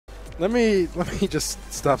Let me just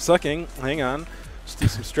stop sucking. Hang on. Just do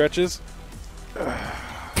some stretches. All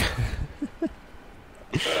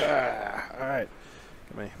right.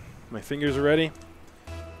 My fingers are ready.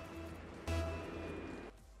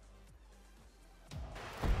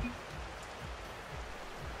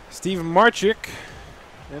 Steve Marchik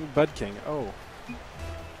and Bud King. Oh,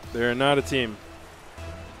 they're not a team.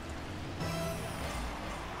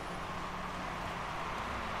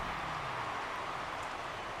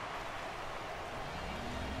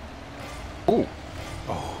 Ooh.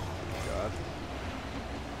 Oh, God.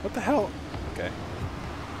 What the hell? Okay.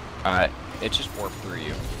 It just warped through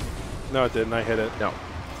you. No, it didn't. I hit it.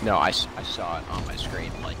 No, I saw it on my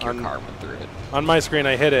screen, like your car went through it. On my screen,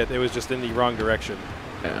 I hit it. It was just in the wrong direction.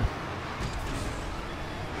 Yeah.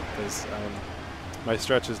 Because my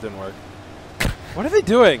stretches didn't work. What are they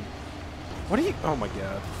doing? What are you? Oh, my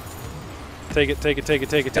God. Take it, take it, take it,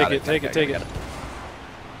 take it, take it, take it, take it.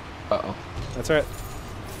 Uh-oh. That's right.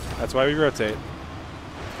 That's why we rotate.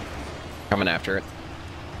 Coming after it.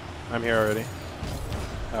 I'm here already.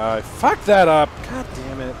 I fucked that up. God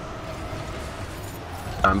damn it.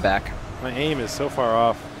 I'm back. My aim is so far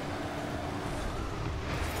off.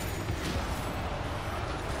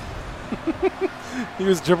 He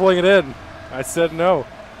was dribbling it in. I said no.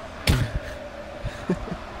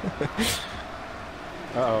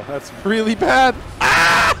 Uh-oh, that's really bad.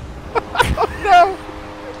 Ah! Oh, no!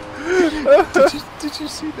 Did you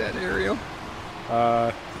see that, Ariel?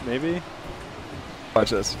 Maybe.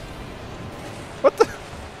 Watch this. What the?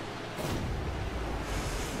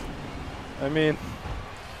 I mean,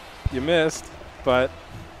 you missed, but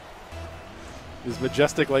it was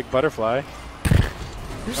majestic like butterfly.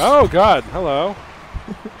 Oh, God. Hello.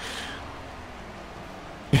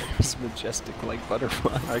 It was majestic like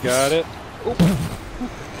butterfly. I got it.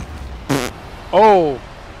 Oh!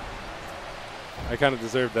 I kind of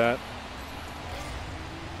deserved that.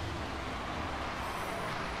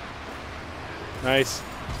 Nice.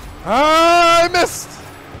 Ah, I missed!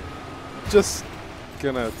 Just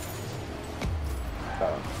gonna...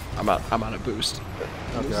 I'm on a boost.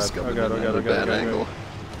 Oh, This is God. coming Oh, God. in Oh, at God. a Oh, God. bad Oh, God. angle.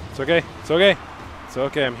 It's okay. It's okay. It's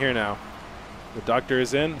okay. I'm here now. The doctor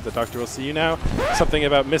is in. The doctor will see you now. Something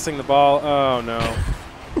about missing the ball. Oh, no.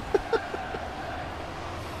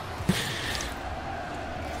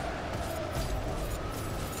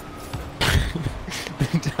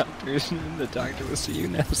 The doctor will see you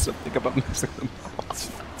now. Something about missing the ball.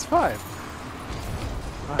 It's fine.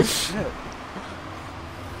 Oh, shit.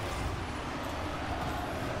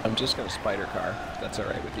 I'm just gonna spider car. If that's all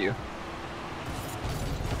right with you.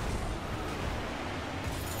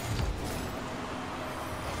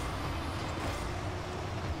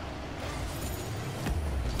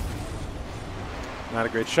 Not a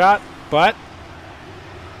great shot, but...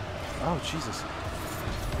 Oh, Jesus.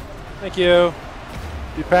 Thank you.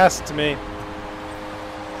 You passed it to me.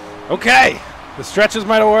 Okay. The stretches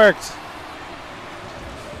might have worked.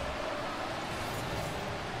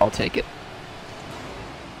 I'll take it.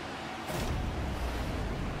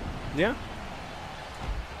 Yeah?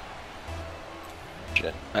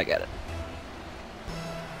 Shit, I got it.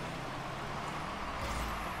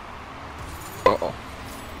 Uh-oh.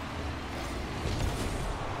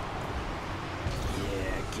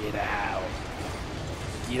 Yeah, get out.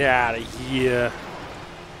 Get out of here.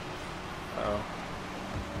 Uh-oh.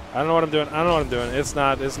 I don't know what I'm doing. I don't know what I'm doing. It's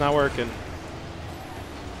not working.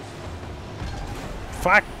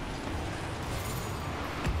 Fuck.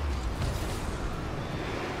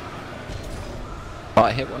 Oh,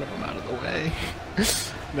 I hit one of them out of the way.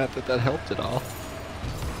 Not that that helped at all.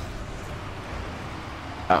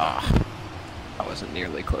 Ah, I wasn't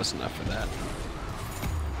nearly close enough for that.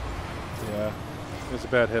 Yeah. It was a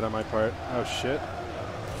bad hit on my part. Oh, shit.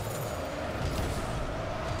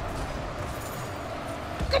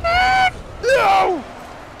 No!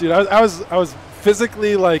 Dude, I was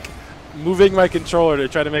physically like moving my controller to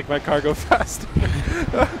try to make my car go faster.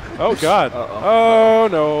 Oh, God. Oh,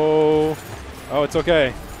 no. Oh, it's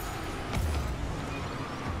okay.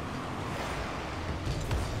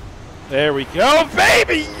 There we go,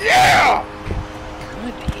 baby! Yeah!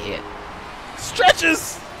 Good hit.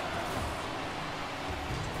 Stretches!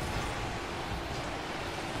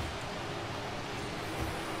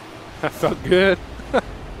 That felt good.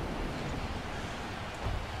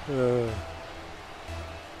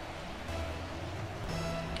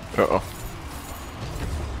 Uh-oh.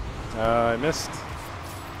 I missed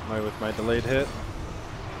with my delayed hit.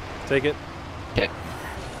 Take it. Okay.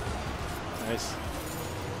 Nice.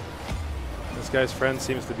 This guy's friend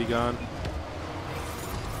seems to be gone.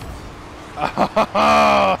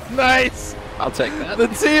 Oh, nice! I'll take that. The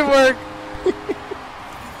teamwork!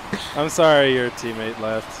 I'm sorry your teammate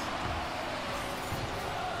left.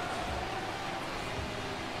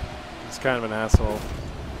 He's kind of an asshole.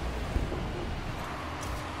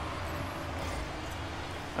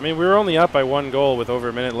 I mean, we were only up by 1 goal with over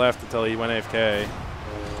a minute left until he went AFK.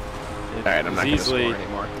 All right, I'm not going to score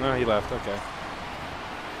anymore. No, he left. Okay.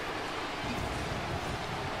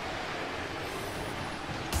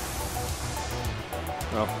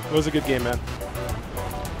 Well, it was a good game, man.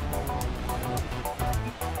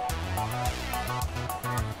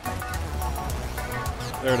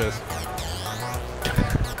 There it is.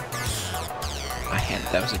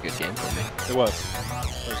 That was a good game for me. It was.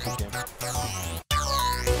 It was a good game.